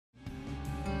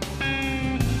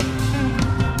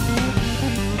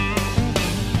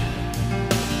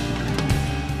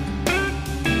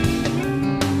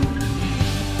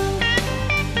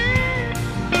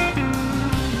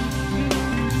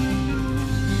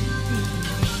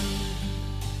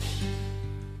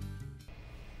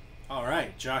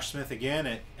Josh Smith again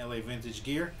at LA Vintage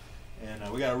Gear,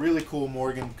 and we got a really cool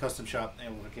Morgan custom shop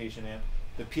amplification amp,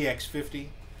 the PX50.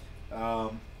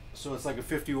 So it's like a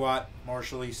 50 watt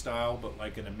Marshall-y style, but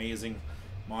like an amazing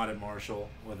modded Marshall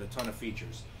with a ton of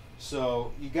features.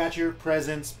 So you got your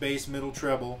presence, bass, middle,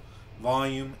 treble,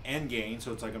 volume, and gain.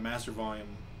 So it's like a master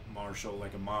volume Marshall,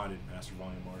 like a modded master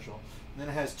volume Marshall. And then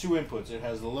it has two inputs. It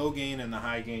has the low gain and the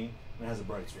high gain, and it has a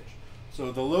bright switch.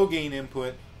 So the low gain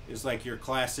input is like your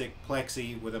classic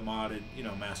plexi with a modded, you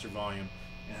know, master volume,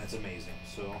 and it's amazing.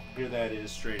 So here that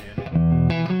is straight in.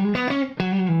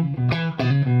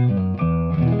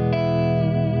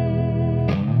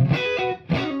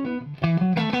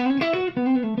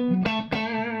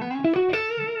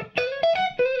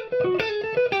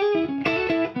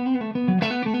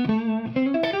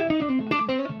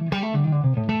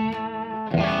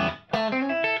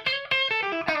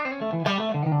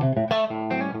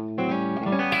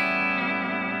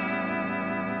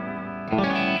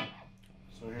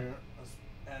 So here, let's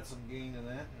add some gain to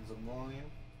that and some volume.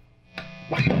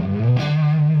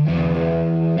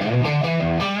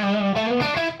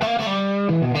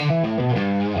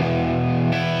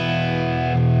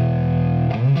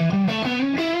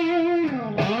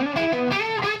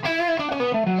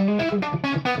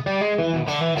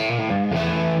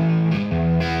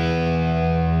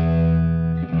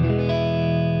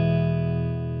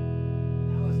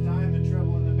 Now let's dime the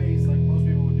treble and the bass like most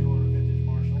people would do on a vintage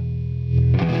Marshall.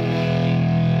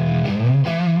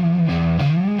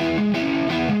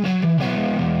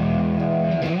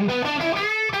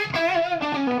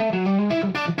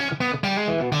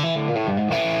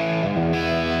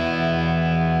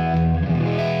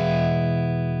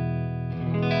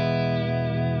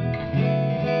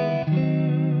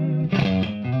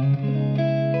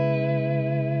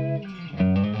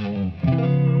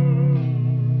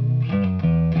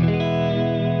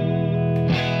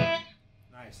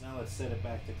 Nice. Now let's set it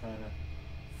back to kind of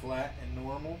flat and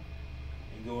normal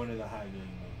and go into the high gain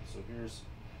mode. So here's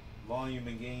volume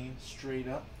and gain straight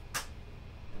up, and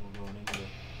we're going into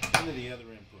the other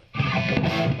input.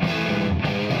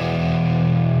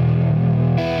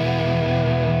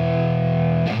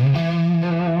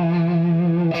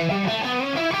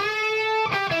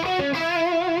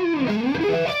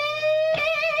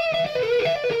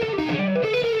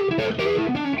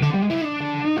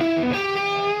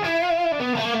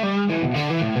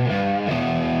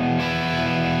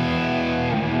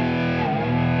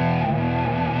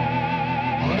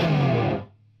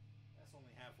 That's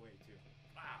only halfway too.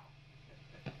 Wow.